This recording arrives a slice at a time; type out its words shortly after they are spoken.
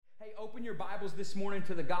Hey, open your Bibles this morning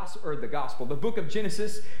to the book of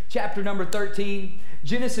Genesis, chapter number 13.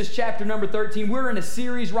 Genesis chapter number 13. We're in a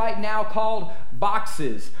series right now called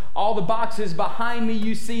Boxes. All the boxes behind me,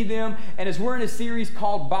 you see them. And as we're in a series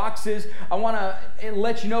called Boxes, I want to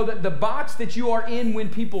let you know that the box that you are in when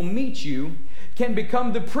people meet you can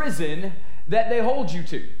become the prison that they hold you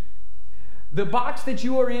to. The box that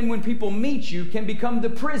you are in when people meet you can become the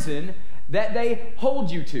prison that they hold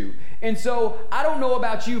you to. And so, I don't know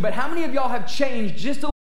about you, but how many of y'all have changed just a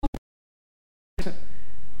little?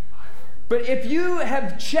 But if you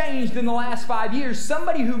have changed in the last 5 years,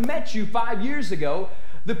 somebody who met you 5 years ago,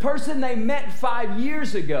 the person they met 5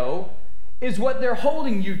 years ago is what they're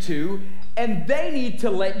holding you to, and they need to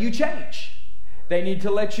let you change. They need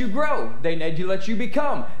to let you grow. They need to let you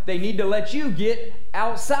become. They need to let you get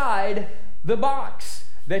outside the box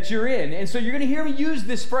that you're in. And so you're going to hear me use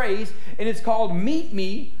this phrase, and it's called meet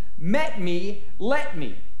me, met me, let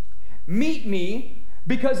me. Meet me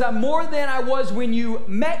because I'm more than I was when you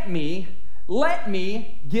met me. Let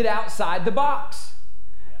me get outside the box.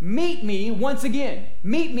 Meet me once again.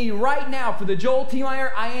 Meet me right now for the Joel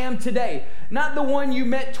Tiemeyer I am today. Not the one you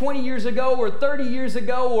met 20 years ago or 30 years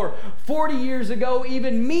ago or 40 years ago.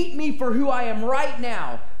 Even meet me for who I am right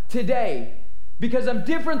now, today. Because I'm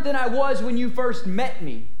different than I was when you first met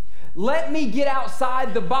me. Let me get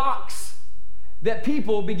outside the box that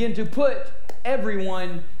people begin to put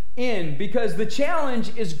everyone in. Because the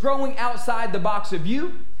challenge is growing outside the box of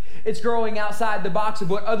you. It's growing outside the box of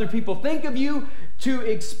what other people think of you to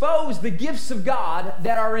expose the gifts of God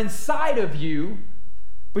that are inside of you.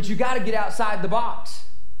 But you got to get outside the box.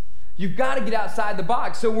 You've got to get outside the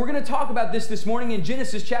box. So we're going to talk about this morning in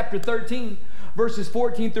Genesis chapter 13. Verses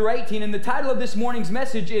 14 through 18. And the title of this morning's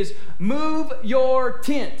message is Move Your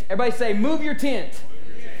Tent. Everybody say, move your tent. Move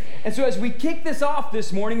your tent. And so as we kick this off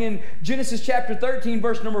this morning in Genesis chapter 13,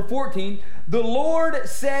 verse number 14, the Lord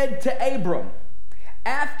said to Abram,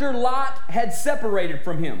 after Lot had separated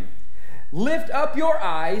from him, lift up your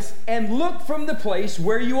eyes and look from the place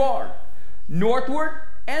where you are, northward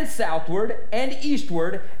and southward and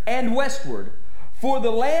eastward and westward. For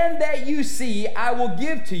the land that you see, I will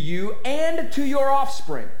give to you and to your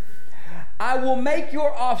offspring. I will make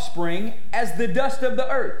your offspring as the dust of the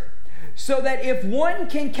earth, so that if one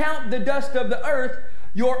can count the dust of the earth,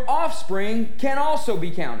 your offspring can also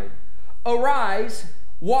be counted. Arise,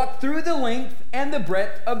 walk through the length and the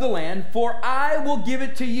breadth of the land, for I will give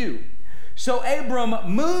it to you. So Abram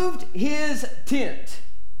moved his tent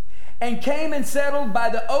and came and settled by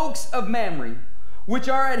the oaks of Mamre, which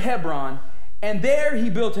are at Hebron. And there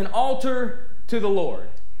he built an altar to the Lord.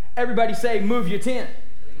 Everybody say, move your tent.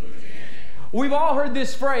 Move your tent. We've all heard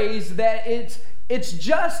this phrase that it's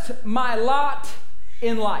just my lot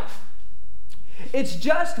in life. It's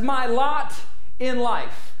just my lot in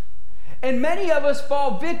life. And many of us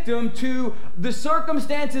fall victim to the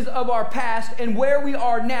circumstances of our past and where we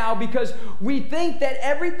are now because we think that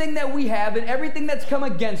everything that we have and everything that's come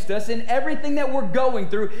against us and everything that we're going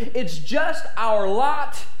through, it's just our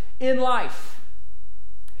lot in life.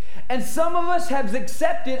 And some of us have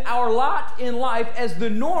accepted our lot in life as the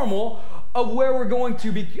normal of where we're going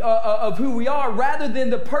to be, of who we are, rather than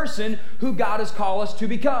the person who God has called us to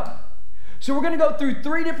become. So we're going to go through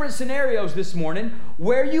 3 different scenarios this morning: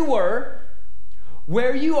 where you were,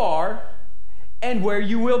 where you are, and where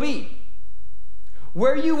you will be.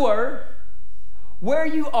 Where you were, where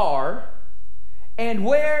you are, and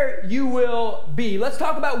where you will be. Let's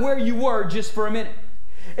talk about where you were just for a minute.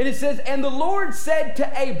 And it says, and the Lord said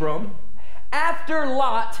to Abram, after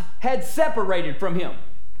Lot had separated from him.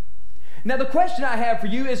 Now the question I have for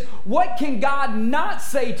you is, what can God not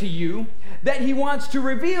say to you that he wants to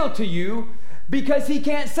reveal to you because he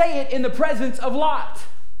can't say it in the presence of Lot?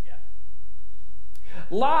 Yeah.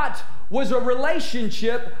 Lot was a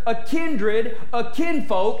relationship, a kindred, a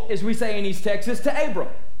kinfolk, as we say in East Texas, to Abram.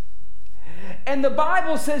 And the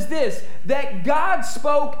Bible says this, that God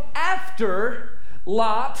spoke after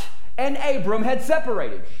Lot and Abram had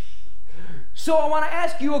separated. So I want to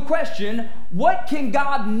ask you a question. What can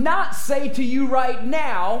God not say to you right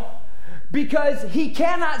now because he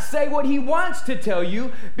cannot say what he wants to tell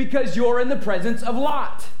you because you're in the presence of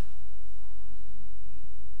Lot?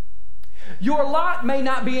 Your Lot may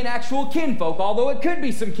not be an actual kinfolk, although it could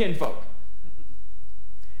be some kinfolk.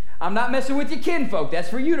 I'm not messing with your kinfolk. That's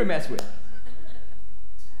for you to mess with.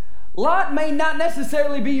 Lot may not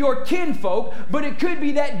necessarily be your kinfolk, but it could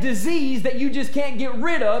be that disease that you just can't get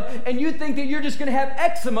rid of, and you think that you're just going to have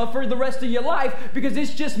eczema for the rest of your life because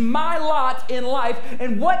it's just my lot in life.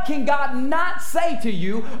 And what can God not say to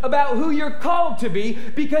you about who you're called to be,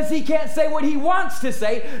 because He can't say what He wants to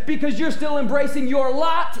say because you're still embracing your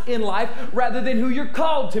lot in life rather than who you're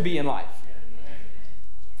called to be in life?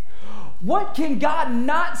 What can God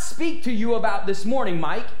not speak to you about this morning,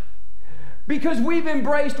 Mike? Because we've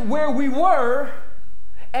embraced where we were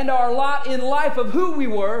and our lot in life of who we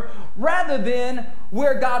were rather than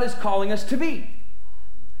where God is calling us to be.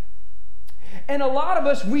 And a lot of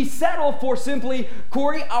us, we settle for simply,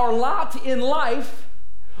 Corey, our lot in life,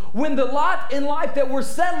 when the lot in life that we're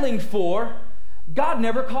settling for, God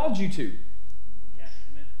never called you to.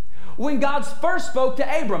 When God first spoke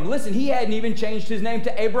to Abram, listen, He hadn't even changed his name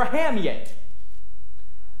to Abraham yet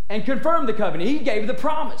and confirmed the covenant. He gave the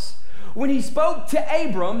promise. When He spoke to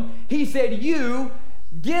Abram, He said, you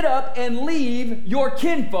get up and leave your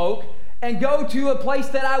kinfolk and go to a place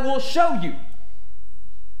that I will show you.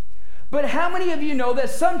 But how many of you know that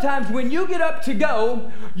sometimes when you get up to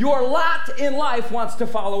go, your lot in life wants to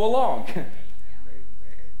follow along?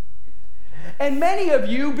 And many of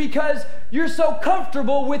you, because you're so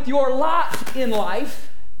comfortable with your lot in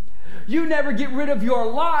life, you never get rid of your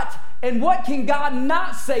lot. And what can God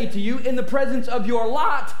not say to you in the presence of your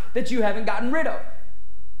lot that you haven't gotten rid of?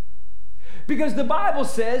 Because the Bible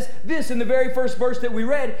says this in the very first verse that we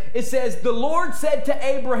read. It says, the Lord said to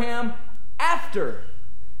Abraham after.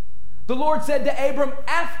 The Lord said to Abram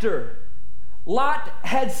after Lot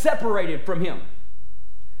had separated from him.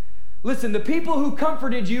 Listen, the people who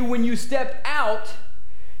comforted you when you stepped out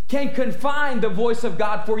can confine the voice of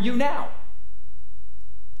God for you now.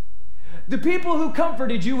 The people who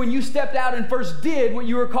comforted you when you stepped out and first did what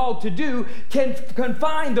you were called to do can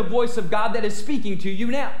confine the voice of God that is speaking to you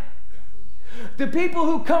now. The people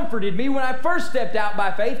who comforted me when I first stepped out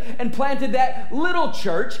by faith and planted that little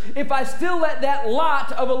church, if I still let that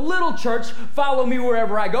lot of a little church follow me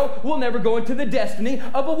wherever I go, we'll never go into the destiny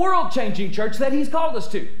of a world-changing church that He's called us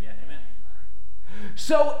to.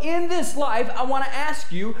 So in this life, I want to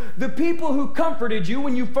ask you, the people who comforted you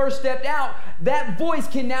when you first stepped out, that voice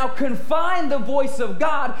can now confine the voice of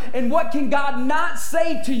God. And what can God not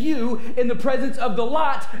say to you in the presence of the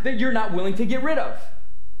lot that you're not willing to get rid of?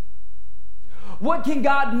 What can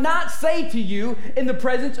God not say to you in the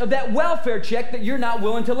presence of that welfare check that you're not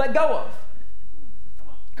willing to let go of?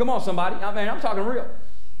 Come on, somebody. I mean, I'm talking real.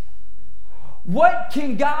 What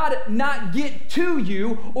can God not get to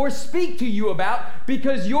you or speak to you about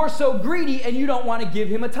because you're so greedy and you don't want to give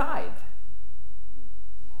Him a tithe?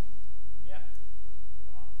 Yeah.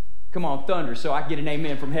 Come on, thunder, so I get an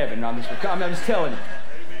amen from heaven. I'm just telling you.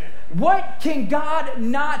 What can God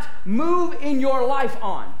not move in your life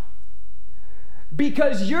on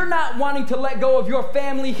because you're not wanting to let go of your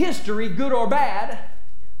family history, good or bad,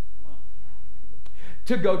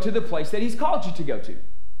 to go to the place that He's called you to go to?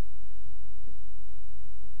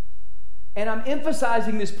 And I'm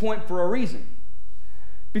emphasizing this point for a reason.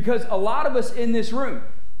 Because a lot of us in this room,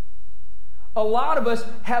 a lot of us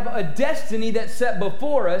have a destiny that's set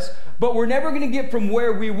before us, but we're never going to get from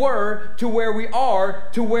where we were to where we are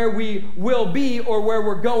to where we will be or where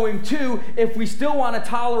we're going to if we still want to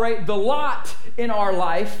tolerate the lot in our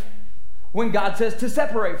life when God says to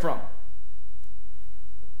separate from.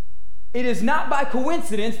 It is not by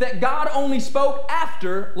coincidence that God only spoke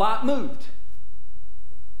after Lot moved.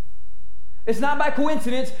 It's not by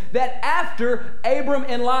coincidence that after Abram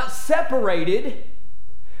and Lot separated,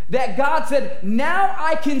 that God said, now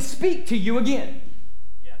I can speak to you again.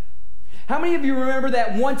 Yeah. How many of you remember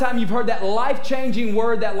that one time you've heard that life-changing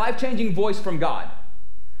word, that life-changing voice from God?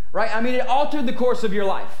 Right? I mean, it altered the course of your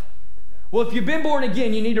life. Well, if you've been born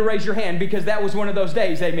again, you need to raise your hand because that was one of those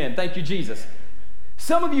days. Amen. Thank you, Jesus.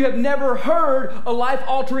 Some of you have never heard a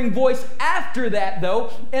life-altering voice after that,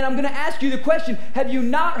 though, and I'm going to ask you the question, have you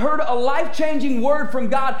not heard a life-changing word from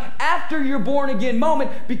God after your born-again moment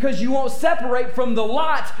because you won't separate from the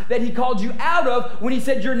lot that He called you out of when He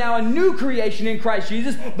said you're now a new creation in Christ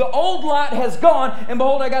Jesus? The old lot has gone, and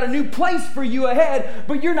behold, I got a new place for you ahead,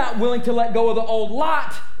 but you're not willing to let go of the old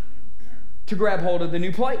lot to grab hold of the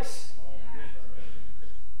new place.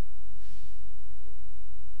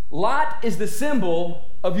 Lot is the symbol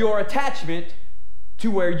of your attachment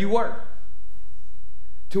to where you were,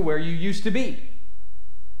 to where you used to be.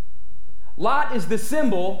 Lot is the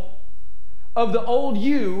symbol of the old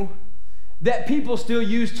you that people still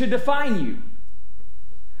use to define you.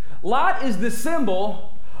 Lot is the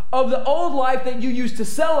symbol of the old life that you used to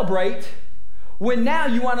celebrate when now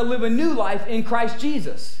you want to live a new life in Christ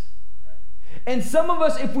Jesus. And some of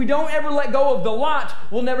us, if we don't ever let go of the lot,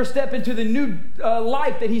 will never step into the new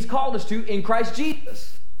life that he's called us to in Christ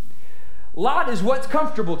Jesus. Lot is what's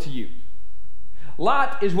comfortable to you.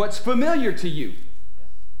 Lot is what's familiar to you.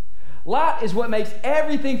 Lot is what makes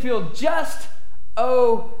everything feel just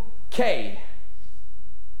okay.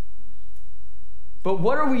 But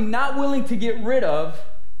what are we not willing to get rid of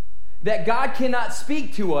that God cannot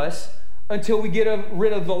speak to us until we get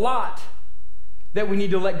rid of the lot that we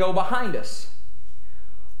need to let go behind us?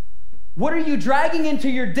 What are you dragging into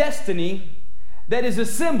your destiny that is a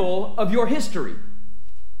symbol of your history?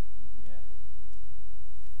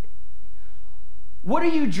 What are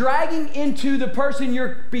you dragging into the person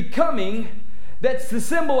you're becoming that's the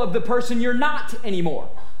symbol of the person you're not anymore?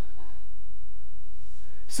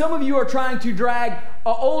 Some of you are trying to drag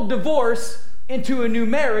an old divorce into a new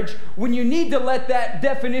marriage when you need to let that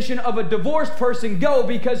definition of a divorced person go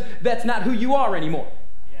because that's not who you are anymore.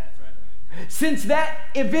 Yeah, that's right. Since that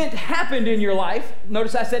event happened in your life,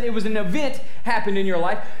 notice I said it was an event happened in your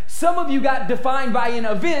life, some of you got defined by an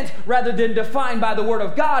event rather than defined by the Word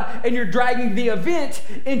of God, and you're dragging the event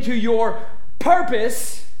into your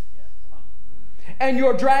purpose, and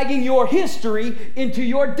you're dragging your history into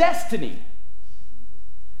your destiny.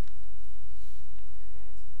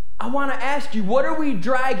 I want to ask you, what are we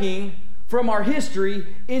dragging from our history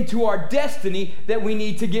into our destiny that we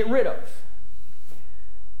need to get rid of?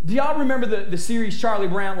 Do y'all remember the series Charlie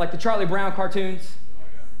Brown, like the Charlie Brown cartoons?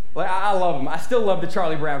 Like, I love them. I still love the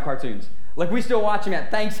Charlie Brown cartoons. Like, we still watch them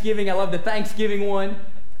at Thanksgiving. I love the Thanksgiving one.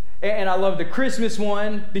 And I love the Christmas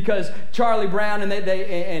one because Charlie Brown and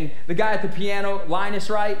and the guy at the piano,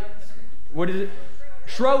 Linus, right? What is it?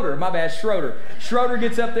 Schroeder, my bad, Schroeder. Schroeder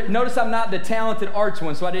gets up there. Notice I'm not the talented arts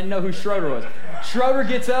one, so I didn't know who Schroeder was. Schroeder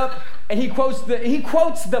gets up and he quotes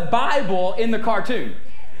the Bible in the cartoon.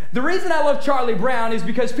 The reason I love Charlie Brown is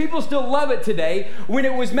because people still love it today when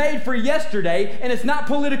it was made for yesterday and it's not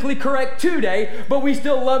politically correct today, but we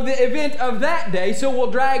still love the event of that day, so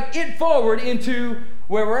we'll drag it forward into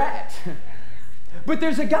where we're at. But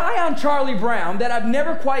there's a guy on Charlie Brown that I've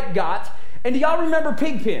never quite got, and do y'all remember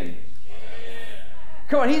Pigpen?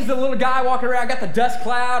 Come on, he's the little guy walking around, got the dust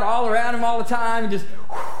cloud all around him all the time, and just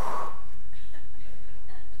whoosh.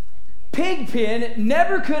 Pigpen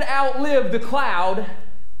never could outlive the cloud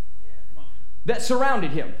that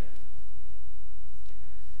surrounded him.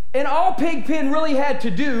 And all Pigpen really had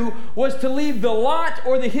to do was to leave the lot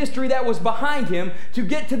or the history that was behind him to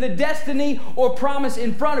get to the destiny or promise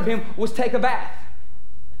in front of him was take a bath.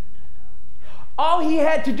 All he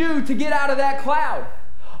had to do to get out of that cloud,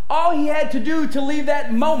 all he had to do to leave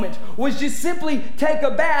that moment was just simply take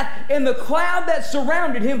a bath, and the cloud that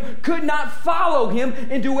surrounded him could not follow him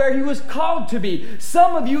into where he was called to be.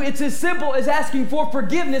 Some of you, it's as simple as asking for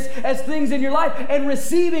forgiveness as things in your life and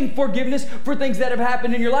receiving forgiveness for things that have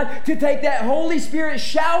happened in your life, to take that Holy Spirit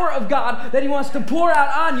shower of God that he wants to pour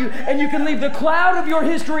out on you, and you can leave the cloud of your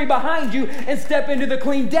history behind you and step into the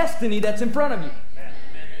clean destiny that's in front of you.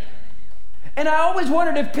 And I always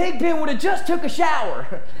wondered if Pigpen would have just took a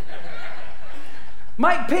shower.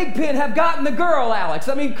 Might Pigpen have gotten the girl, Alex?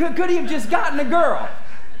 I mean, could he have just gotten a girl?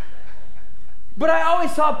 But I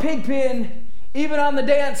always saw Pigpen, even on the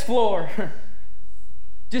dance floor,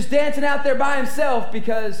 just dancing out there by himself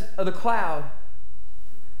because of the cloud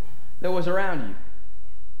that was around you.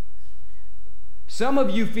 Some of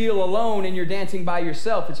you feel alone and you're dancing by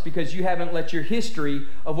yourself. It's because you haven't let your history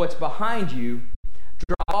of what's behind you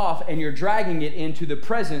drop off, and you're dragging it into the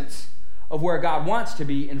presence of where God wants to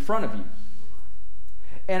be in front of you.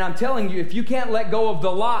 And I'm telling you, if you can't let go of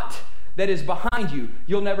the lot that is behind you,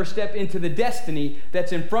 you'll never step into the destiny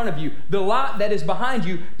that's in front of you. The lot that is behind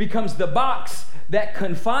you becomes the box that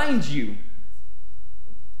confines you.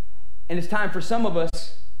 And it's time for some of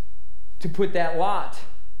us to put that lot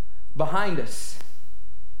behind us.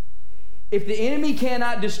 If the enemy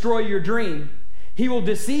cannot destroy your dream, he will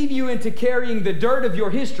deceive you into carrying the dirt of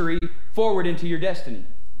your history forward into your destiny.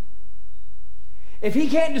 If he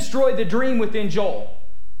can't destroy the dream within Joel,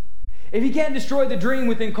 if he can't destroy the dream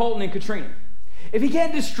within Colton and Katrina, if he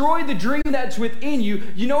can't destroy the dream that's within you,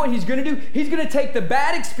 you know what he's going to do? He's going to take the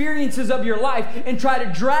bad experiences of your life and try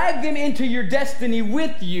to drag them into your destiny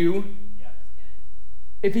with you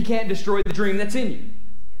if he can't destroy the dream that's in you.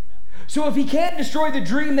 So if he can't destroy the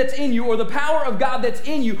dream that's in you or the power of God that's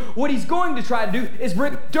in you, what he's going to try to do is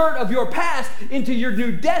bring dirt of your past into your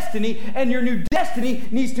new destiny, and your new destiny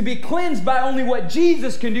needs to be cleansed by only what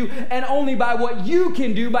Jesus can do and only by what you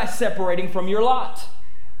can do by separating from your lot.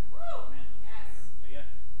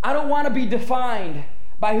 I don't want to be defined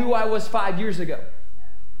by who I was 5 years ago.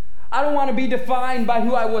 I don't want to be defined by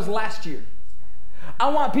who I was last year. I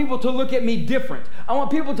want people to look at me different. I want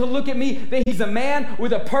people to look at me that he's a man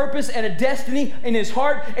with a purpose and a destiny in his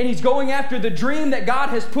heart, and he's going after the dream that God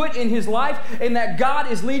has put in his life and that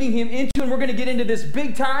God is leading him into. And we're going to get into this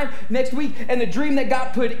big time next week, and the dream that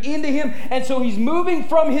God put into him. And so he's moving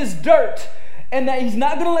from his dirt, and that he's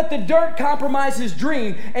not going to let the dirt compromise his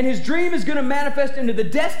dream. And his dream is going to manifest into the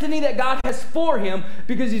destiny that God has for him,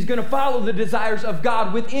 because he's going to follow the desires of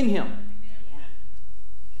God within him.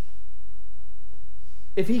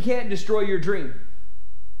 If he can't destroy your dream,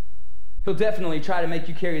 he'll definitely try to make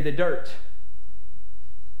you carry the dirt.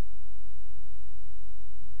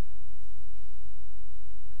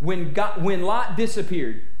 When Lot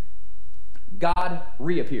disappeared, God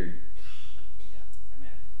reappeared.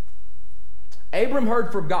 Abram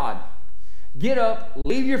heard from God, get up,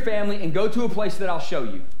 leave your family, and go to a place that I'll show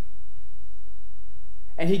you.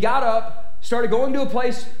 And he got up, started going to a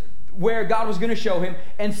place where God was going to show him,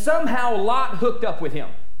 and somehow Lot hooked up with him.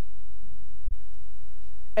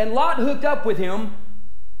 And Lot hooked up with him,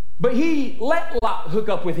 but he let Lot hook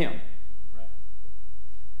up with him.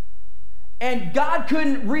 And God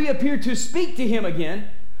couldn't reappear to speak to him again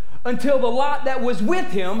until the Lot that was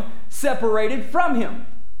with him separated from him.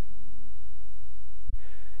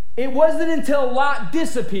 It wasn't until Lot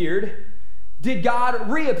disappeared did God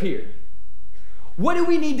reappear. What do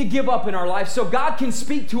we need to give up in our life so God can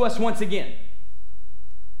speak to us once again?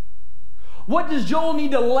 What does Joel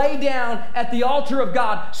need to lay down at the altar of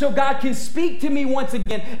God so God can speak to me once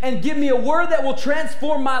again and give me a word that will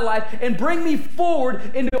transform my life and bring me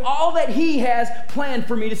forward into all that he has planned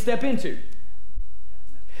for me to step into?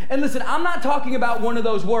 And listen, I'm not talking about one of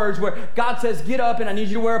those words where God says, get up and I need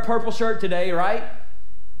you to wear a purple shirt today, right?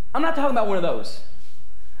 I'm not talking about one of those.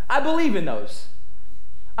 I believe in those.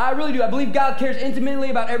 I really do. I believe God cares intimately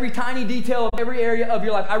about every tiny detail of every area of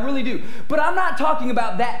your life. I really do. But I'm not talking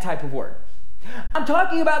about that type of word. I'm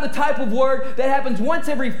talking about the type of word that happens once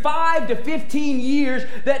every 5 to 15 years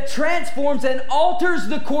that transforms and alters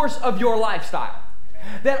the course of your lifestyle.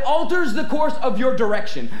 That alters the course of your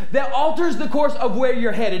direction, that alters the course of where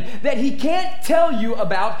you're headed, that he can't tell you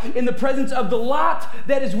about in the presence of the Lot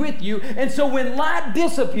that is with you. And so when Lot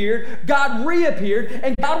disappeared, God reappeared,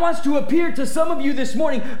 and God wants to appear to some of you this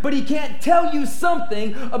morning, but he can't tell you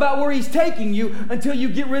something about where he's taking you until you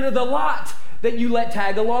get rid of the Lot that you let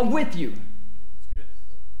tag along with you.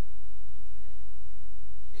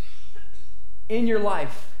 In your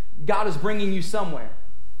life, God is bringing you somewhere.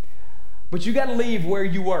 But you got to leave where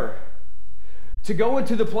you were to go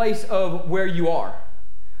into the place of where you are.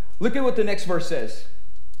 Look at what the next verse says.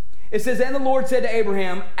 It says, and the Lord said to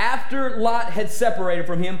Abraham, after Lot had separated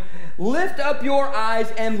from him, lift up your eyes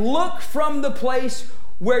and look from the place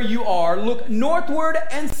where you are. Look northward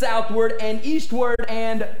and southward and eastward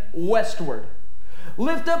and westward.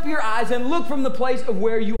 Lift up your eyes and look from the place of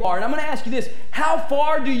where you are. And I'm going to ask you this. How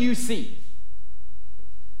far do you see?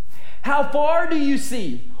 How far do you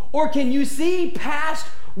see? Or can you see past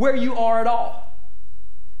where you are at all?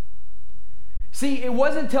 See, it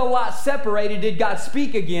wasn't until Lot separated did God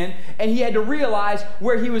speak again, and he had to realize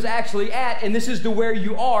where he was actually at, and this is to where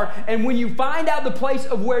you are. And when you find out the place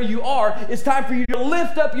of where you are, it's time for you to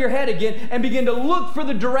lift up your head again and begin to look for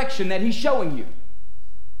the direction that he's showing you.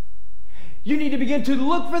 You need to begin to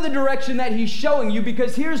look for the direction that he's showing you,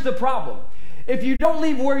 because here's the problem. If you don't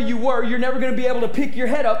leave where you were, you're never going to be able to pick your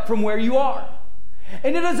head up from where you are.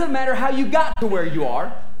 And it doesn't matter how you got to where you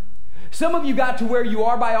are. Some of you got to where you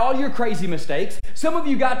are by all your crazy mistakes. Some of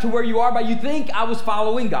you got to where you are by you think I was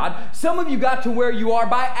following God. Some of you got to where you are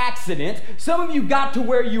by accident. Some of you got to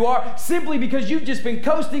where you are simply because you've just been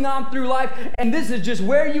coasting on through life, and this is just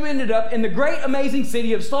where you ended up, in the great amazing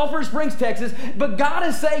city of Sulphur Springs, Texas. But God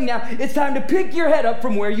is saying now it's time to pick your head up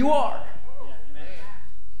from where you are.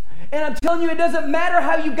 And I'm telling you, it doesn't matter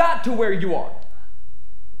how you got to where you are.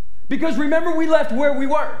 Because remember, we left where we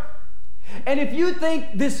were. And if you think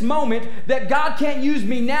this moment that God can't use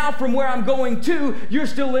me now from where I'm going to, you're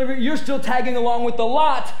still tagging along with the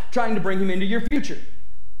Lot, trying to bring him into your future.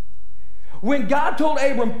 When God told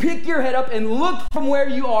Abram, pick your head up and look from where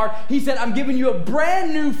you are, he said, I'm giving you a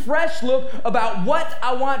brand new, fresh look about what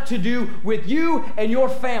I want to do with you and your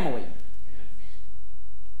family.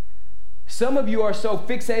 Some of you are so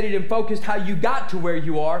fixated and focused how you got to where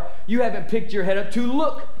you are, you haven't picked your head up to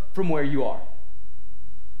look from where you are.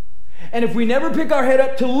 And if we never pick our head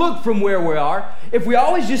up to look from where we are, if we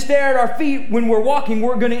always just stare at our feet when we're walking,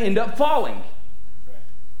 we're going to end up falling.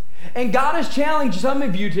 And God has challenged some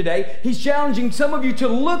of you today. He's challenging some of you to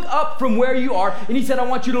look up from where you are. And he said, I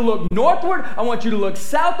want you to look northward, I want you to look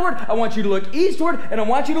southward, I want you to look eastward, and I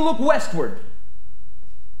want you to look westward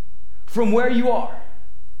from where you are.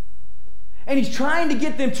 And he's trying to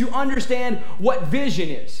get them to understand what vision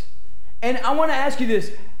is. And I want to ask you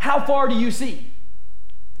this. How far do you see?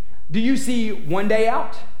 Do you see 1 day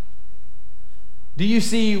out? Do you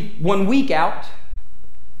see 1 week out?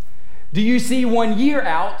 Do you see 1 year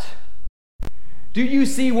out? Do you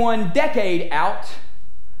see 1 decade out?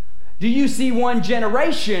 Do you see 1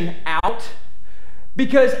 generation out?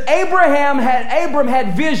 Because Abram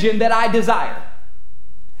had vision that I desire.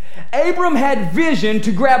 Abram had vision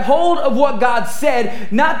to grab hold of what God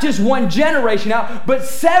said, not just 1 generation out, but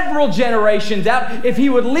several generations out. If he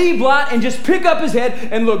would leave Lot and just pick up his head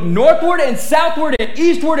and look northward and southward and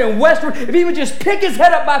eastward and westward, if he would just pick his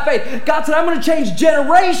head up by faith, God said, I'm going to change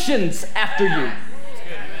generations after you.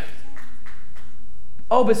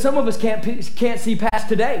 Oh, but some of us can't see past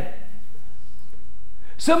today.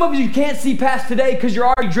 Some of you can't see past today because you're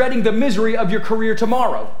already dreading the misery of your career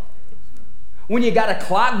tomorrow, when you got to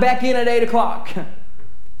clock back in at 8 o'clock.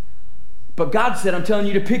 But God said, I'm telling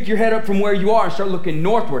you to pick your head up from where you are and start looking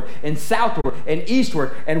northward and southward and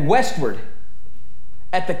eastward and westward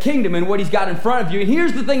at the kingdom and what he's got in front of you. And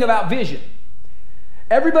here's the thing about vision.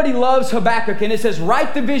 Everybody loves Habakkuk, and it says,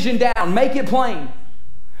 write the vision down, make it plain.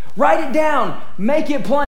 Write it down, make it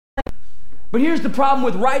plain. But here's the problem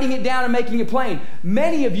with writing it down and making it plain.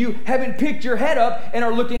 Many of you haven't picked your head up and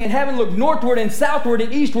are looking and haven't looked northward and southward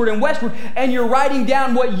and eastward and westward, and you're writing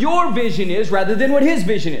down what your vision is rather than what his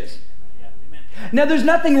vision is. Now, there's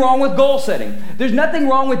nothing wrong with goal setting. There's nothing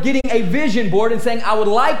wrong with getting a vision board and saying, I would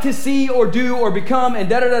like to see or do or become and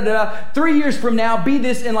da-da-da-da, 3 years from now, be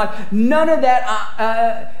this in life. None of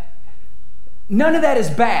that is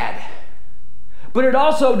bad. But it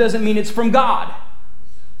also doesn't mean it's from God.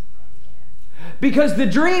 Because the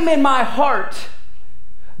dream in my heart,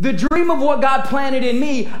 the dream of what God planted in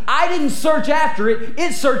me, I didn't search after it,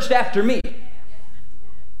 it searched after me.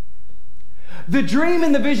 The dream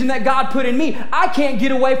and the vision that God put in me, I can't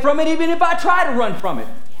get away from it even if I try to run from it.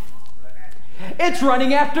 It's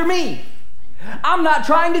running after me. I'm not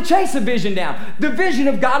trying to chase a vision down. The vision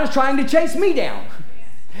of God is trying to chase me down.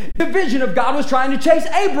 The vision of God was trying to chase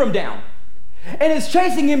Abram down. And it's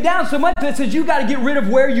chasing him down so much that it says you got to get rid of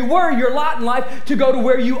where you were, your lot in life, to go to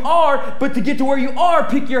where you are. But to get to where you are,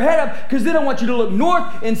 pick your head up, because then I want you to look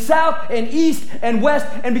north and south and east and west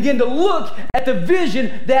and begin to look at the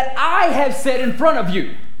vision that I have set in front of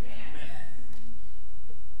you.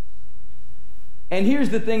 And here's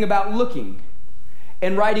the thing about looking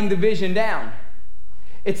and writing the vision down.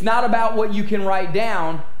 It's not about what you can write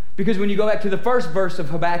down. Because when you go back to the first verse of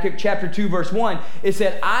Habakkuk, chapter 2, verse 1, it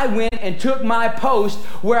said, I went and took my post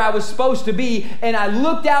where I was supposed to be, and I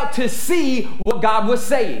looked out to see what God was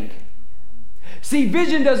saying. See,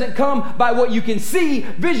 vision doesn't come by what you can see.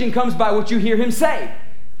 Vision comes by what you hear him say.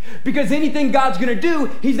 Because anything God's going to do,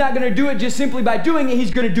 he's not going to do it just simply by doing it.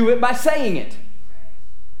 He's going to do it by saying it.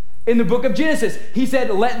 In the book of Genesis, he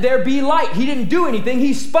said, let there be light. He didn't do anything.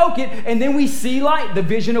 He spoke it, and then we see light, the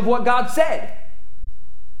vision of what God said.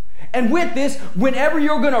 And with this, whenever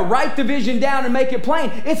you're going to write the vision down and make it plain,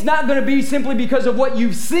 it's not going to be simply because of what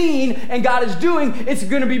you've seen and God is doing. It's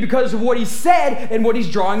going to be because of what he said and what he's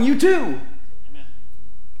drawing you to. Amen.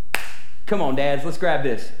 Come on, dads, let's grab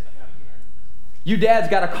this. You dads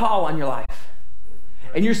got a call on your life.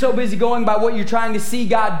 And you're so busy going by what you're trying to see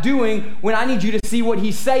God doing when I need you to see what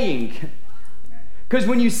he's saying. Because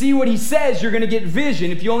when you see what he says, you're going to get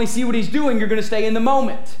vision. If you only see what he's doing, you're going to stay in the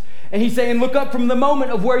moment. And he's saying, look up from the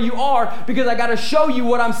moment of where you are, because I got to show you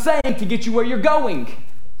what I'm saying to get you where you're going.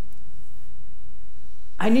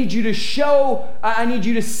 I need you to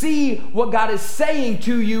see what God is saying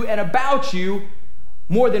to you and about you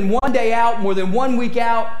more than 1 day out, more than 1 week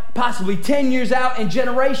out, possibly 10 years out and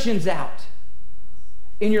generations out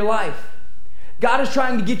in your life. God is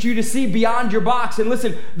trying to get you to see beyond your box. And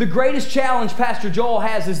listen, the greatest challenge Pastor Joel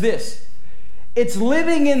has is this. It's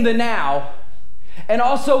living in the now and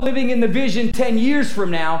also living in the vision 10 years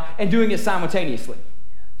from now and doing it simultaneously.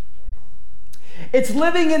 It's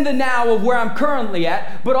living in the now of where I'm currently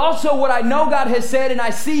at, but also what I know God has said and I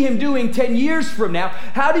see him doing 10 years from now.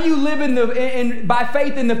 How do you live by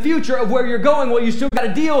faith in the future of where you're going? Well, you still got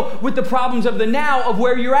to deal with the problems of the now of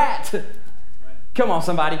where you're at. Come on,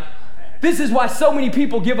 somebody. This is why so many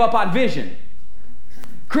people give up on vision.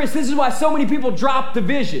 Chris, this is why so many people drop the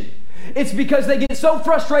vision. It's because they get so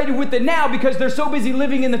frustrated with the now because they're so busy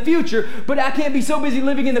living in the future. But I can't be so busy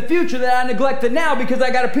living in the future that I neglect the now, because I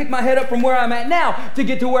got to pick my head up from where I'm at now to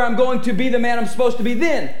get to where I'm going to be the man I'm supposed to be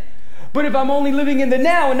then. But if I'm only living in the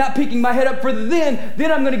now and not picking my head up for the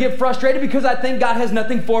then I'm going to get frustrated because I think God has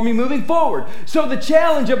nothing for me moving forward. So the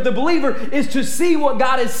challenge of the believer is to see what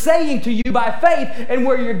God is saying to you by faith and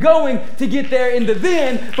where you're going to get there in the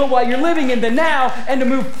then, but while you're living in the now, and to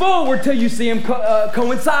move forward till you see Him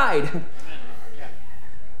coincide.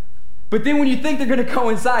 But then when you think they're going to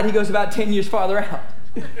coincide, He goes about 10 years farther out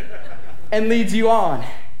and leads you on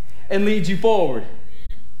and leads you forward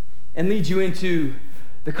and leads you into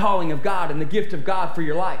the calling of God and the gift of God for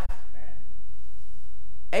your life.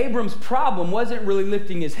 Abram's problem wasn't really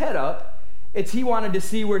lifting his head up. It's he wanted to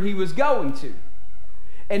see where he was going to.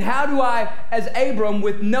 And how do I, as Abram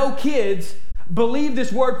with no kids, believe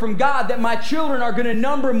this word from God that my children are going to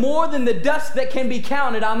number more than the dust that can be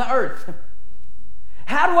counted on the earth?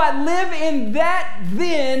 How do I live in that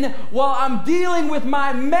then while I'm dealing with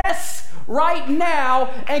my mess right now,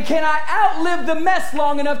 and can I outlive the mess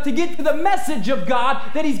long enough to get to the message of God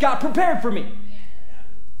that He's got prepared for me?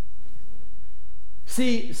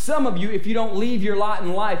 See, some of you, if you don't leave your lot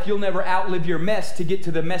in life, you'll never outlive your mess to get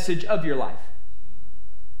to the message of your life.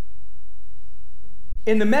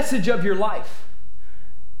 In the message of your life,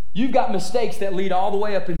 you've got mistakes that lead all the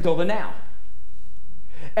way up until the now.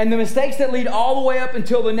 And the mistakes that lead all the way up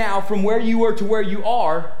until the now, from where you were to where you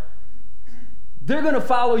are, they're going to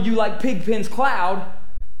follow you like Pigpen's cloud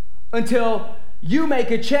until you make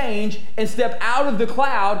a change and step out of the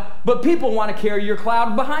cloud, but people want to carry your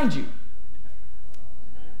cloud behind you.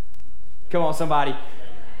 Come on, somebody.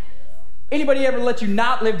 Anybody ever let you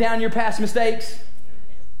not live down your past mistakes?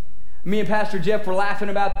 Me and Pastor Jeff were laughing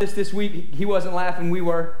about this week. He wasn't laughing, we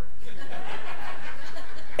were.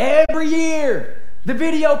 Every year, the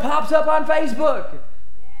video pops up on Facebook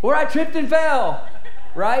where I tripped and fell.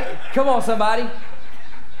 Right? Come on, somebody.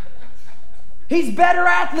 He's a better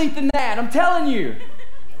athlete than that, I'm telling you.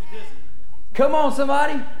 Come on,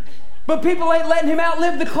 somebody. But people ain't letting him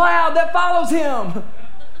outlive the cloud that follows him.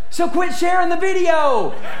 So quit sharing the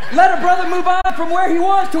video. Let a brother move on from where he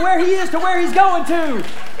was to where he is to where he's going to.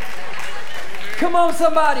 Come on,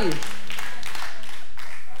 somebody.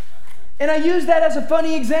 And I use that as a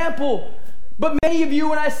funny example. But many of you,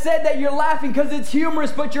 when I said that, you're laughing because it's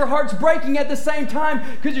humorous, but your heart's breaking at the same time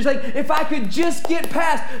because you're saying, if I could just get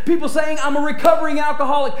past people saying I'm a recovering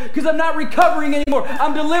alcoholic, because I'm not recovering anymore.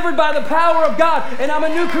 I'm delivered by the power of God, and I'm a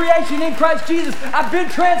new creation in Christ Jesus. I've been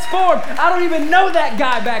transformed. I don't even know that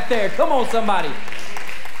guy back there. Come on, somebody.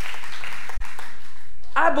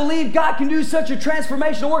 I believe God can do such a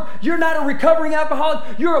transformational work. You're not a recovering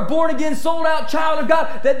alcoholic. You're a born-again, sold-out child of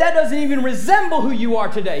God. That doesn't even resemble who you are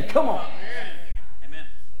today. Come on. Amen.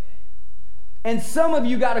 And some of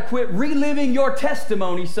you got to quit reliving your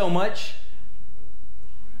testimony so much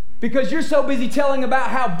because you're so busy telling about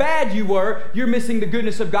how bad you were, you're missing the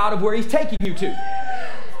goodness of God of where He's taking you to.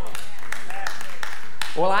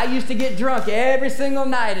 Well, I used to get drunk every single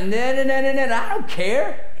night, and I don't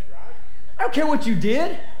care. I don't care what you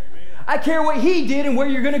did. I care what He did and where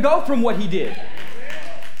you're going to go from what He did.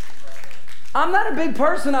 I'm not a big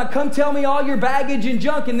person on come tell me all your baggage and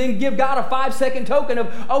junk and then give God a 5-second token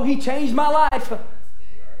of, oh, He changed my life.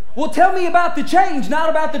 Well, tell me about the change, not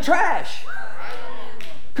about the trash.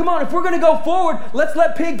 Come on, if we're going to go forward, let's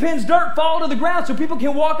let Pigpen's dirt fall to the ground so people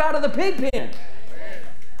can walk out of the pig pen.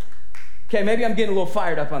 Okay, maybe I'm getting a little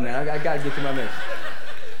fired up on that. I got to get to my message.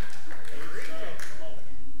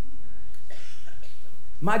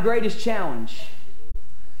 My greatest challenge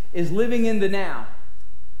is living in the now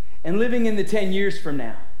and living in the 10 years from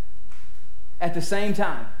now at the same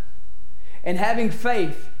time, and having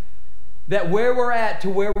faith that where we're at to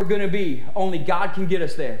where we're going to be, only God can get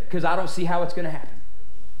us there, because I don't see how it's going to happen.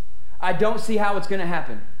 I don't see how it's going to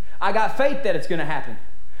happen. I got faith that it's going to happen.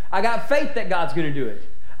 I got faith that God's going to do it.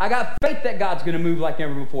 I got faith that God's going to move like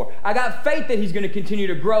never before. I got faith that He's going to continue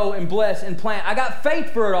to grow and bless and plant. I got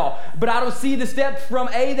faith for it all. But I don't see the steps from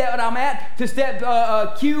A that I'm at to step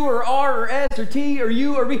Q or R or S or T or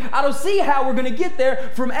U or V. I don't see how we're going to get there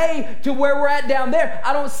from A to where we're at down there.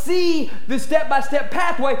 I don't see the step-by-step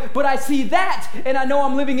pathway, but I see that, and I know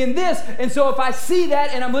I'm living in this. And so if I see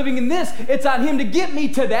that and I'm living in this, it's on Him to get me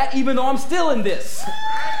to that, even though I'm still in this.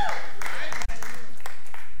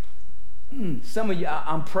 Some of you,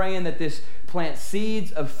 I'm praying that this plants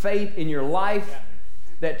seeds of faith in your life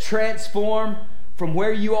that transform from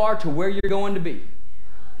where you are to where you're going to be.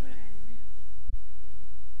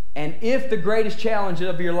 And if the greatest challenge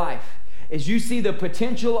of your life is you see the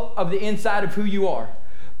potential of the inside of who you are,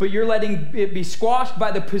 but you're letting it be squashed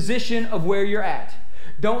by the position of where you're at,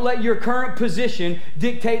 don't let your current position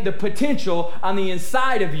dictate the potential on the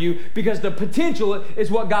inside of you, because the potential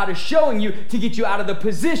is what God is showing you to get you out of the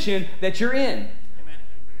position that you're in. Amen.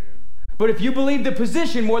 But if you believe the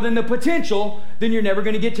position more than the potential, then you're never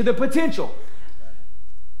going to get to the potential.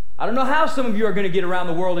 I don't know how some of you are going to get around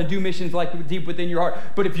the world and do missions like deep within your heart.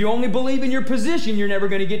 But if you only believe in your position, you're never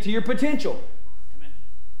going to get to your potential. Amen.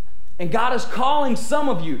 And God is calling some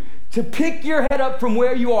of you to pick your head up from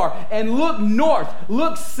where you are and look north,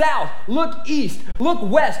 look south, look east, look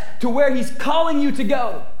west to where He's calling you to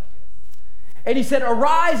go. And He said,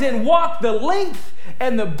 arise and walk the length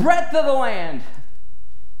and the breadth of the land.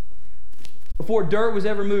 Before dirt was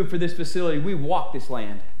ever moved for this facility, we walked this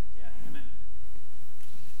land.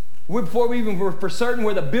 Before we even were for certain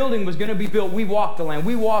where the building was going to be built, we walked the land.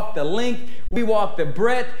 We walked the length, we walked the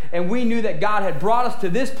breadth, and we knew that God had brought us to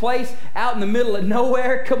this place out in the middle of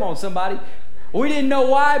nowhere. Come on, somebody. We didn't know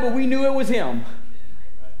why, but we knew it was Him.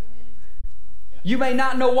 You may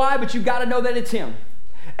not know why, but you've got to know that it's Him.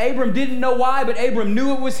 Abram didn't know why, but Abram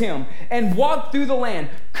knew it was Him and walked through the land.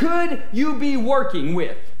 Could you be working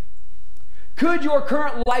with? Could your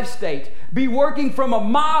current life state be working from a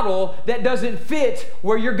model that doesn't fit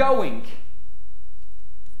where you're going?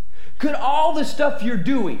 Could all the stuff you're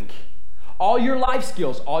doing, all your life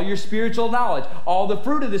skills, all your spiritual knowledge, all the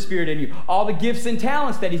fruit of the Spirit in you, all the gifts and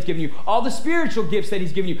talents that He's given you, all the spiritual gifts that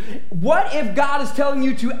He's given you, what if God is telling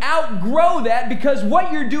you to outgrow that because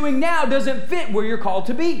what you're doing now doesn't fit where you're called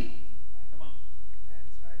to be?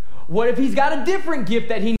 What if He's got a different gift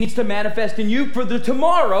that He needs to manifest in you for the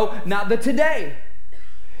tomorrow, not the today?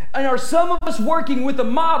 And are some of us working with a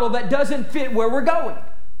model that doesn't fit where we're going?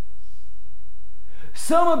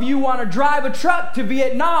 Some of you want to drive a truck to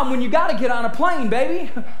Vietnam when you got to get on a plane, baby.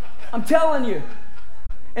 I'm telling you.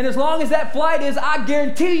 And as long as that flight is, I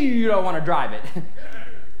guarantee you don't want to drive it.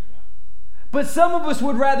 But some of us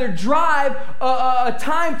would rather drive a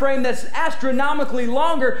time frame that's astronomically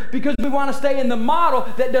longer because we want to stay in the model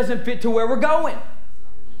that doesn't fit to where we're going.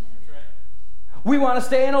 We want to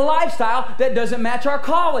stay in a lifestyle that doesn't match our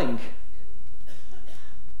calling.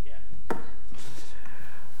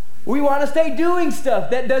 We want to stay doing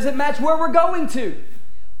stuff that doesn't match where we're going to.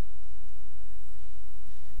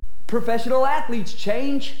 Professional athletes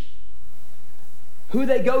change who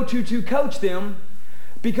they go to coach them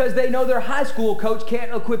because they know their high school coach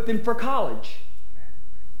can't equip them for college.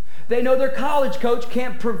 They know their college coach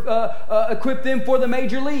can't equip them for the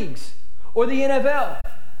major leagues or the NFL.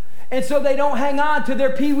 And so they don't hang on to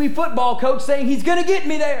their pee-wee football coach saying, he's going to get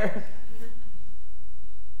me there.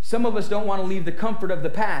 Some of us don't want to leave the comfort of the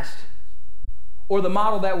past or the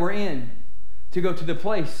model that we're in to go to the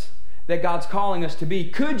place that God's calling us to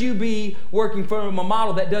be. Could you be working from a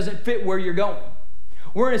model that doesn't fit where you're going?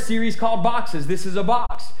 We're in a series called Boxes. This is a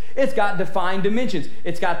box. It's got defined dimensions.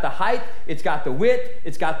 It's got the height, it's got the width,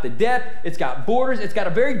 it's got the depth, it's got borders, it's got a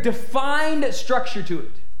very defined structure to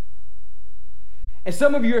it. And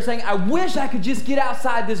some of you are saying, I wish I could just get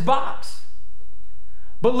outside this box.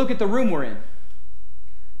 But look at the room we're in.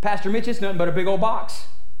 Pastor Mitch, it's nothing but a big old box.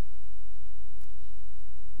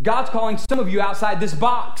 God's calling some of you outside this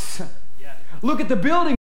box. Yeah. Look at the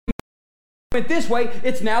building. Went this way,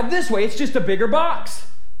 it's now this way. It's just a bigger box.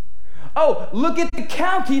 Oh, look at the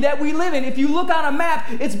county that we live in. If you look on a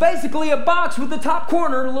map, it's basically a box with the top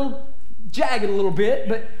corner a little jagged a little bit,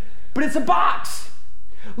 but it's a box.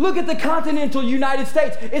 Look at the continental United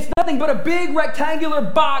States. It's nothing but a big rectangular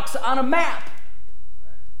box on a map.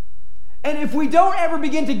 And if we don't ever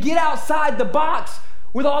begin to get outside the box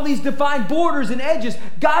with all these defined borders and edges,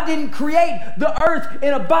 God didn't create the earth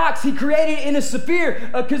in a box. He created it in a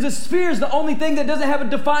sphere because a sphere is the only thing that doesn't have a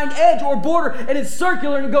defined edge or border, and it's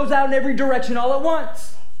circular and it goes out in every direction all at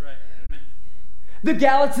once. That's right. Amen.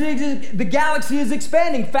 The galaxy is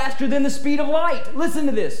expanding faster than the speed of light. Listen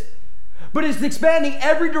to this. But it's expanding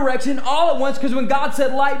every direction all at once because when God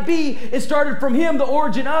said light be, it started from Him, the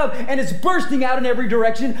origin of, and it's bursting out in every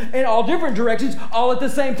direction, in all different directions, all at the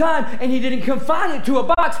same time. And He didn't confine it to a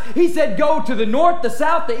box. He said, go to the north, the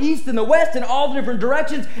south, the east, and the west, in all different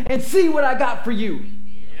directions, and see what I got for you.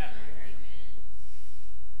 Yeah.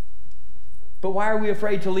 But why are we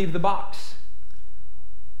afraid to leave the box?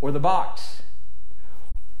 Or the box?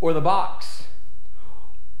 Or the box?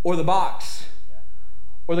 Or the box?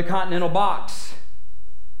 Or the continental box?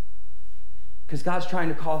 Because God's trying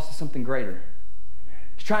to call us to something greater.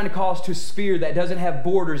 He's trying to call us to a sphere that doesn't have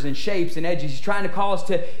borders and shapes and edges. He's trying to call us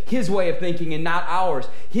to His way of thinking and not ours.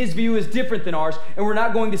 His view is different than ours, and we're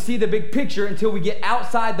not going to see the big picture until we get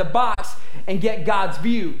outside the box and get God's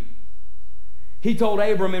view. He told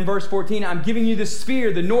Abram in verse 14, I'm giving you the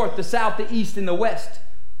sphere, the north, the south, the east, and the west.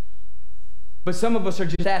 But some of us are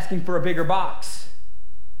just asking for a bigger box.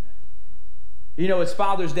 You know, it's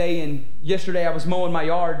Father's Day, and yesterday I was mowing my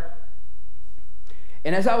yard.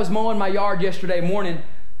 And as I was mowing my yard yesterday morning,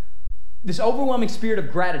 this overwhelming spirit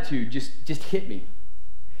of gratitude just hit me.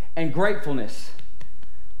 And gratefulness,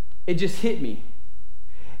 it just hit me.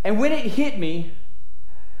 And when it hit me,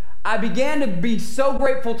 I began to be so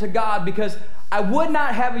grateful to God because I would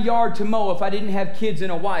not have a yard to mow if I didn't have kids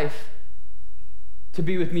and a wife to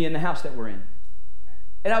be with me in the house that we're in.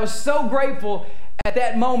 And I was so grateful at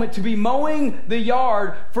that moment to be mowing the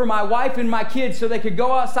yard for my wife and my kids so they could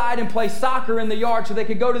go outside and play soccer in the yard, so they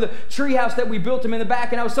could go to the tree house that we built them in the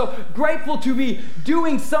back. And I was so grateful to be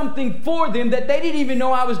doing something for them that they didn't even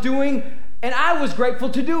know I was doing, and I was grateful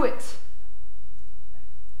to do it.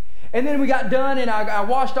 And then we got done, and I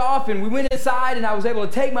washed off, and we went inside, and I was able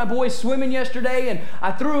to take my boys swimming yesterday, and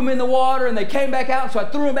I threw them in the water, and they came back out, so I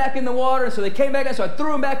threw them back in the water, and so they came back out, so I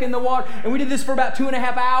threw them back in the water, and we did this for about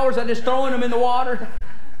 2.5 hours. I just throwing them in the water,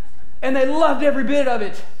 and they loved every bit of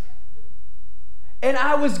it. And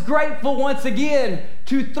I was grateful once again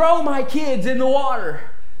to throw my kids in the water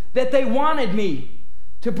that they wanted me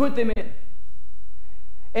to put them in.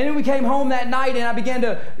 And then we came home that night, and I began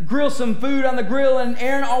to grill some food on the grill, and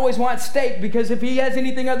Aaron always wants steak because if he has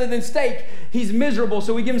anything other than steak, he's miserable.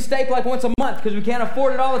 So we give him steak like once a month because we can't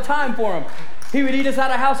afford it all the time for him. He would eat us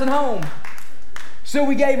out of house and home. So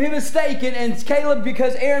we gave him a steak, and Caleb,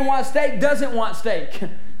 because Aaron wants steak, doesn't want steak.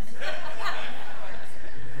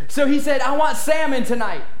 So he said, I want salmon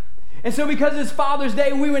tonight. And so because it's Father's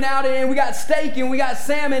Day, we went out and we got steak and we got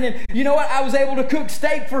salmon. And you know what? I was able to cook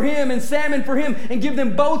steak for him and salmon for him and give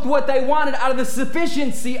them both what they wanted out of the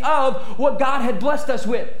sufficiency of what God had blessed us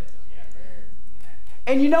with.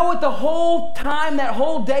 And you know what? The whole time, that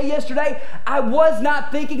whole day yesterday, I was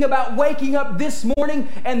not thinking about waking up this morning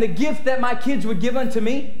and the gift that my kids would give unto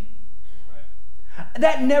me.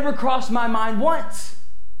 That never crossed my mind once.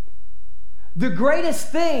 The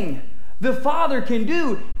greatest thing the Father can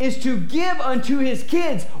do is to give unto His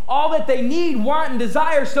kids all that they need, want, and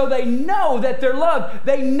desire, so they know that they're loved.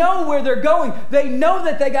 They know where they're going. They know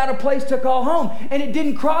that they got a place to call home. And it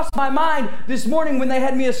didn't cross my mind this morning when they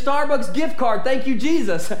had me a Starbucks gift card. Thank you,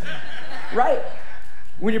 Jesus. Right?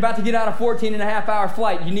 When you're about to get on a 14.5-hour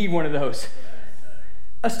flight, you need one of those.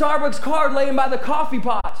 A Starbucks card laying by the coffee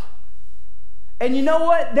pot. And you know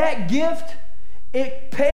what? That gift,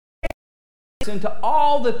 it paid into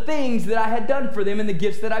all the things that I had done for them and the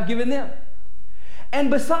gifts that I've given them.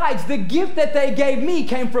 And besides, the gift that they gave me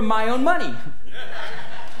came from my own money.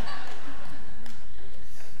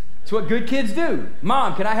 It's what good kids do.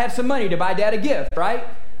 Mom, can I have some money to buy Dad a gift, right?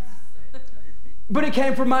 But it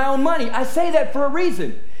came from my own money. I say that for a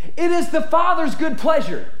reason. It is the Father's good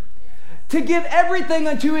pleasure to give everything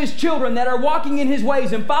unto His children that are walking in His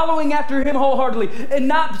ways and following after Him wholeheartedly and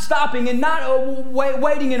not stopping and not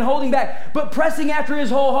waiting and holding back, but pressing after His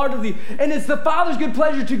wholeheartedly. And it's the Father's good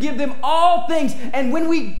pleasure to give them all things. And when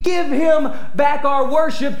we give Him back our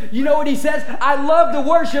worship, you know what He says? I love the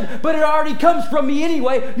worship, but it already comes from me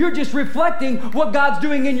anyway. You're just reflecting what God's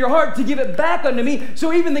doing in your heart to give it back unto me.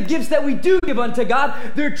 So even the gifts that we do give unto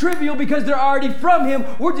God, they're trivial because they're already from Him.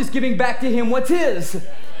 We're just giving back to Him what's His.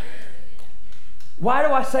 Why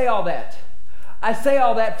do I say all that? I say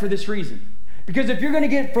all that for this reason. Because if you're going to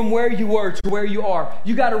get from where you were to where you are,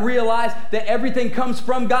 you got to realize that everything comes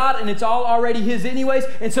from God and it's all already His anyways.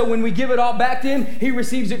 And so when we give it all back to Him, He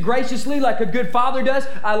receives it graciously like a good father does.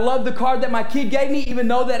 I love the card that my kid gave me, even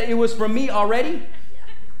though that it was from me already.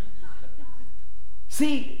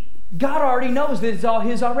 See, God already knows that it's all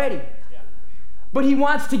His already. But He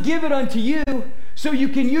wants to give it unto you so you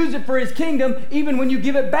can use it for His kingdom. Even when you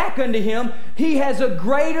give it back unto Him, He has a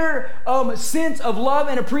greater sense of love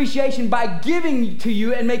and appreciation by giving to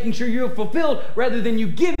you and making sure you're fulfilled rather than you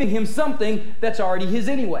giving Him something that's already His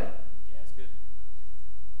anyway. Yeah, that's good.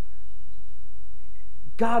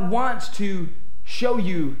 God wants to show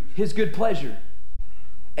you His good pleasure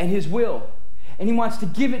and His will, and He wants to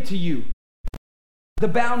give it to you. The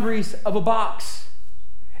boundaries of a box.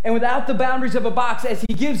 And without the boundaries of a box, as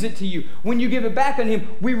He gives it to you, when you give it back on Him,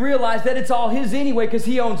 we realize that it's all His anyway because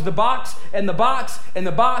He owns the box and the box and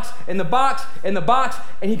the box and the box and the box,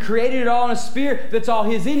 and He created it all in a sphere that's all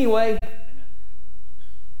His anyway.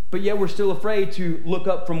 But yet we're still afraid to look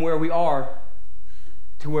up from where we are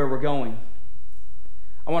to where we're going.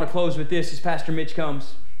 I want to close with this as Pastor Mitch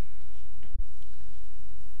comes.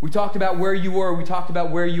 We talked about where you were. We talked about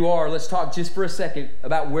where you are. Let's talk just for a second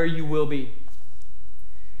about where you will be.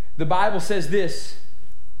 The Bible says this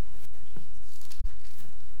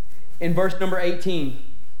in verse number 18.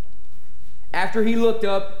 After he looked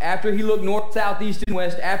up, after he looked north, south, east, and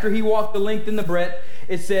west, after he walked the length and the breadth,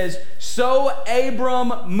 it says, so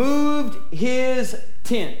Abram moved his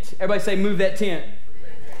tent. Everybody say, move that tent.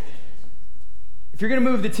 If you're going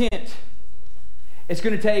to move the tent, It's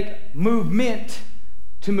going to take movement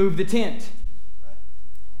to move the tent.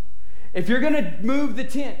 If you're going to move the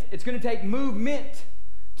tent, it's going to take movement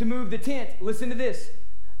to move the tent. Listen to this.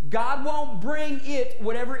 God won't bring it,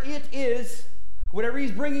 whatever it is, whatever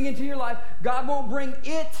He's bringing into your life, God won't bring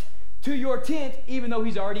it to your tent even though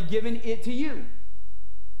He's already given it to you.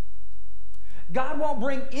 God won't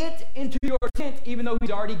bring it into your tent even though He's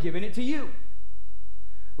already given it to you.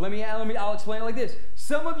 I'll explain it like this.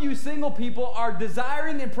 Some of you single people are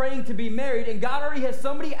desiring and praying to be married, and God already has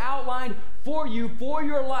somebody outlined for you, for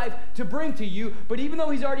your life, to bring to you, but even though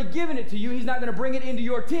He's already given it to you, He's not going to bring it into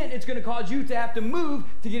your tent. It's going to cause you to have to move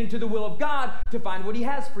to get into the will of God to find what He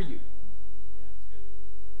has for you.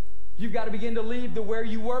 You've got to begin to leave the where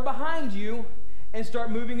you were behind you and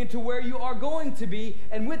start moving into where you are going to be.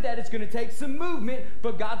 And with that, it's going to take some movement,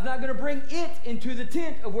 but God's not going to bring it into the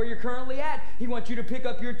tent of where you're currently at. He wants you to pick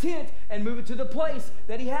up your tent and move it to the place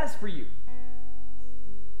that He has for you.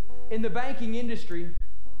 In the banking industry,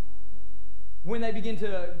 when they begin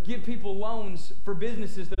to give people loans for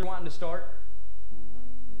businesses that they're wanting to start,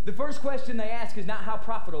 the first question they ask is not how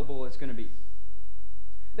profitable it's going to be.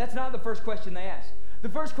 That's not the first question they ask. The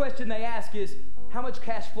first question they ask is, how much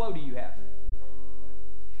cash flow do you have?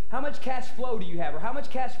 How much cash flow do you have? Or how much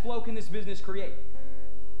cash flow can this business create?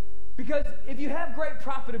 Because if you have great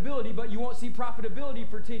profitability, but you won't see profitability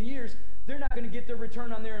for 10 years, they're not going to get their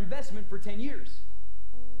return on their investment for 10 years.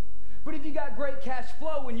 But if you got great cash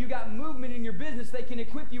flow and you got movement in your business, they can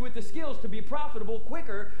equip you with the skills to be profitable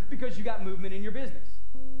quicker because you got movement in your business.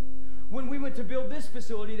 When we went to build this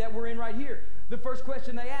facility that we're in right here, the first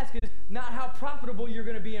question they ask is not how profitable you're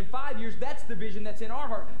going to be in 5 years. That's the vision that's in our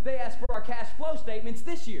heart. They ask for our cash flow statements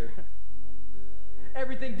this year.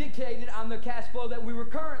 Everything dictated on the cash flow that we were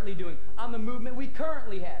currently doing, on the movement we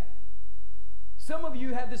currently had. Some of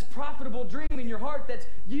you have this profitable dream in your heart that's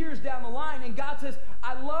years down the line, and God says,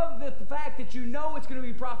 I love the fact that you know it's going to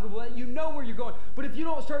be profitable, that you know where you're going. But if you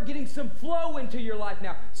don't start getting some flow into your life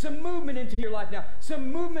now, some movement into your life now,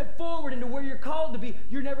 some movement forward into where you're called to be,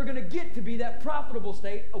 you're never going to get to be that profitable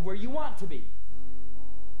state of where you want to be.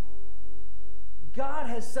 God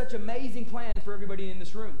has such amazing plans for everybody in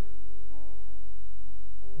this room.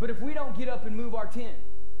 But if we don't get up and move our tent,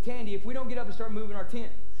 Tandy, if we don't get up and start moving our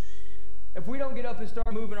tent, if we don't get up and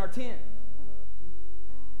start moving our tent,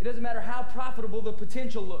 it doesn't matter how profitable the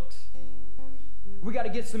potential looks. We got to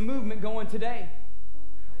get some movement going today.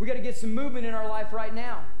 We got to get some movement in our life right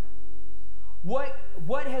now. What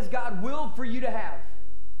has God willed for you to have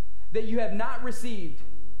that you have not received?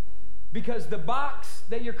 Because the box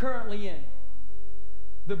that you're currently in,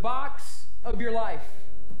 the box of your life,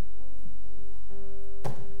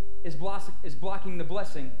 is blocking the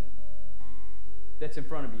blessing that's in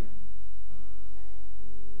front of you.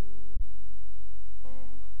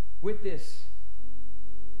 With this,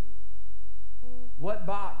 what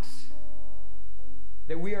box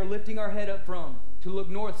that we are lifting our head up from to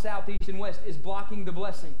look north, south, east, and west is blocking the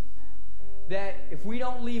blessing? That if we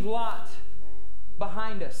don't leave Lot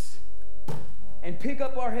behind us and pick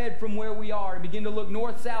up our head from where we are and begin to look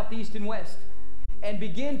north, south, east, and west and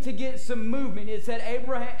begin to get some movement. It said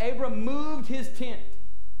Abram moved his tent.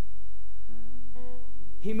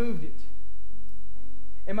 He moved it.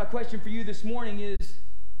 And my question for you this morning is,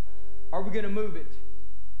 are we going to move it?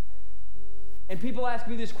 And people ask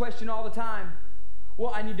me this question all the time.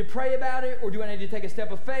 Well, I need to pray about it, or do I need to take a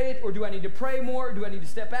step of faith, or do I need to pray more, or do I need to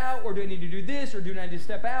step out, or do I need to do this, or do I need to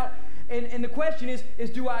step out? And the question is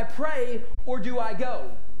do I pray, or do I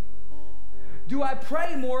go? Do I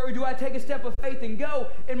pray more, or do I take a step of faith and go?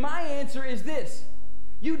 And my answer is this.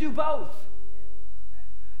 You do both.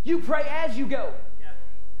 You pray as you go.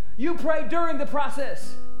 You pray during the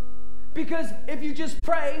process. Because if you just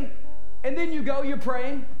pray, and then you go, you're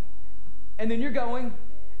praying, and then you're going,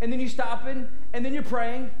 and then you're stopping, and then you're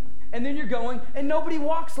praying, and then you're going, and nobody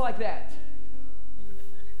walks like that.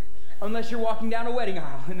 Unless you're walking down a wedding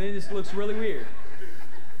aisle, and it just looks really weird.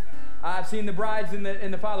 I've seen the brides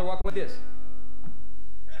and the father walk like this.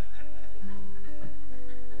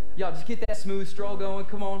 Y'all just get that smooth stroll going.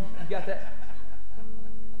 Come on, you got that.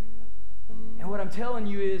 And what I'm telling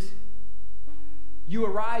you is, you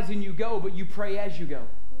arise and you go, but you pray as you go.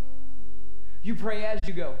 You pray as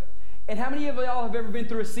you go. And how many of y'all have ever been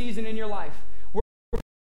through a season in your life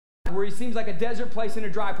where it seems like a desert place and a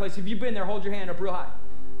dry place? If you've been there, hold your hand up real high.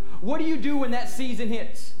 What do you do when that season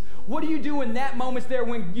hits? What do you do when that moment's there,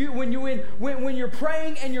 when you're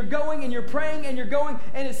praying and you're going and you're praying and you're going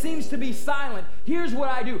and it seems to be silent? Here's what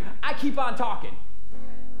I do. I keep on talking.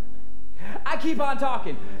 I keep on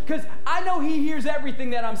talking because I know He hears everything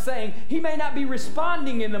that I'm saying. He may not be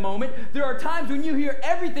responding in the moment. There are times when you hear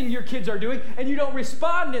everything your kids are doing and you don't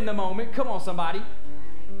respond in the moment. Come on, somebody.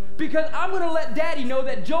 Because I'm going to let Daddy know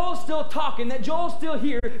that Joel's still talking, that Joel's still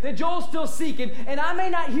here, that Joel's still seeking, and I may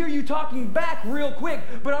not hear you talking back real quick,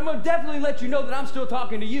 but I'm going to definitely let you know that I'm still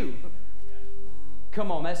talking to you.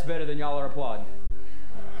 Come on, that's better than y'all are applauding.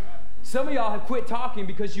 Some of y'all have quit talking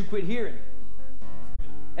because you quit hearing.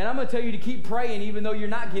 And I'm going to tell you to keep praying even though you're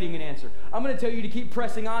not getting an answer. I'm going to tell you to keep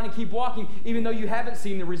pressing on and keep walking even though you haven't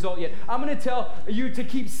seen the result yet. I'm going to tell you to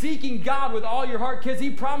keep seeking God with all your heart because He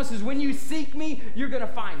promises when you seek me, you're going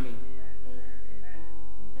to find me.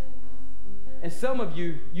 And some of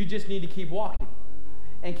you, you just need to keep walking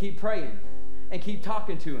and keep praying and keep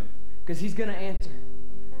talking to Him because He's going to answer.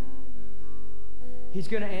 He's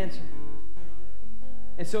going to answer.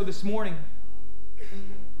 And so this morning,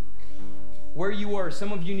 where you were,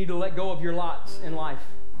 some of you need to let go of your lots in life.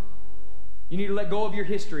 You need to let go of your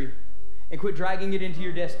history and quit dragging it into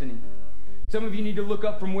your destiny. Some of you need to look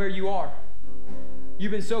up from where you are.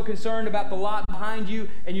 You've been so concerned about the lot behind you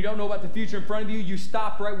and you don't know about the future in front of you, you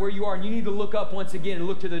stopped right where you are, and you need to look up once again and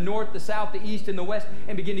look to the north, the south, the east, and the west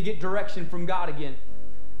and begin to get direction from God again.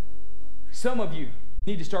 Some of you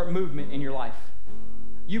need to start movement in your life.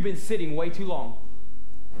 You've been sitting way too long.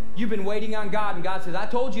 You've been waiting on God, and God says, I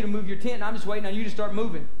told you to move your tent, and I'm just waiting on you to start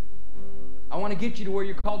moving. I want to get you to where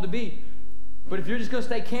you're called to be. But if you're just going to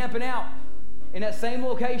stay camping out in that same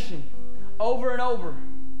location over and over,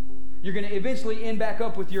 you're going to eventually end back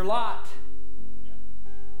up with your lot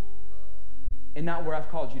and not where I've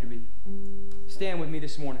called you to be. Stand with me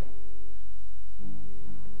this morning.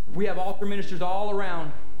 We have altar ministers all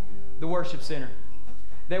around the worship center.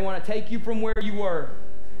 They want to take you from where you were.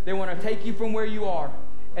 They want to take you from where you are.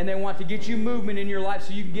 And they want to get you movement in your life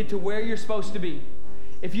so you can get to where you're supposed to be.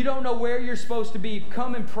 If you don't know where you're supposed to be,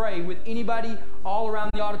 come and pray with anybody all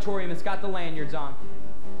around the auditorium that's got the lanyards on.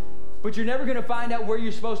 But you're never going to find out where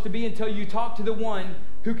you're supposed to be until you talk to the one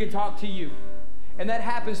who can talk to you. And that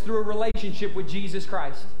happens through a relationship with Jesus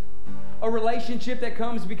Christ. A relationship that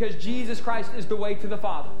comes because Jesus Christ is the way to the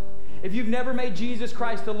Father. If you've never made Jesus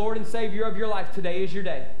Christ the Lord and Savior of your life, today is your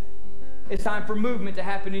day. It's time for movement to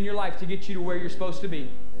happen in your life to get you to where you're supposed to be.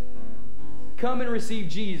 Come and receive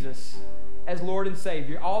Jesus as Lord and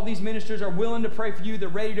Savior. All these ministers are willing to pray for you. They're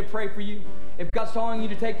ready to pray for you. If God's telling you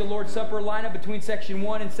to take the Lord's Supper, line up between section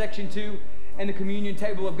 1 and section 2, and the communion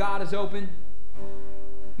table of God is open.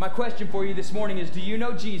 My question for you this morning is, do you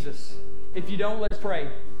know Jesus? If you don't, let's pray.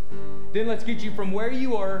 Then let's get you from where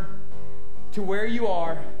you are to where you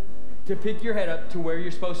are to pick your head up to where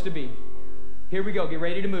you're supposed to be. Here we go. Get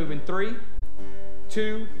ready to move in 3,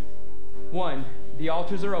 2, 1. The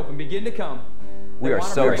altars are open. Begin to come. We are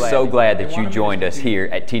so glad that you joined us here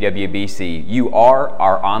at TWBC. You are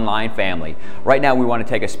our online family. Right now we want to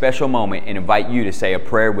take a special moment and invite you to say a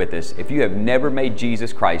prayer with us. If you have never made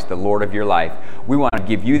Jesus Christ the Lord of your life, we want to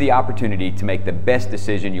give you the opportunity to make the best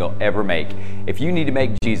decision you'll ever make. If you need to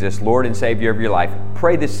make Jesus Lord and Savior of your life,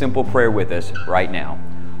 pray this simple prayer with us right now.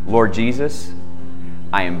 Lord Jesus,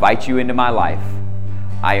 I invite you into my life.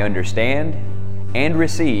 I understand and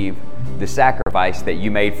receive the sacrifice that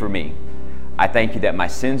you made for me. I thank you that my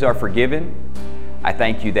sins are forgiven. I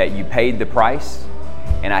thank you that you paid the price.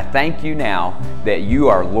 And I thank you now that you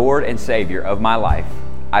are Lord and Savior of my life.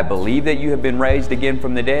 I believe that you have been raised again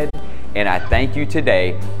from the dead. And I thank you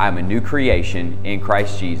today I'm a new creation in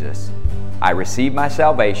Christ Jesus. I receive my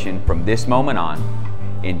salvation from this moment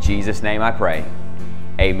on. In Jesus' name I pray.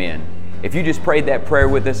 Amen. If you just prayed that prayer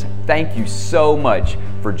with us, thank you so much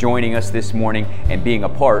for joining us this morning and being a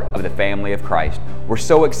part of the family of Christ. We're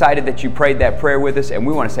so excited that you prayed that prayer with us, and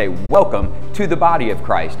we want to say welcome to the body of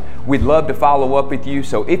Christ. We'd love to follow up with you,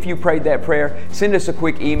 so if you prayed that prayer, send us a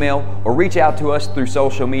quick email or reach out to us through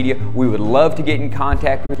social media. We would love to get in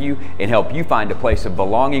contact with you and help you find a place of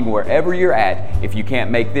belonging wherever you're at if you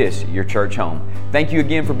can't make this your church home. Thank you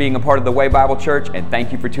again for being a part of the Way Bible Church, and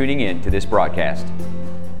thank you for tuning in to this broadcast.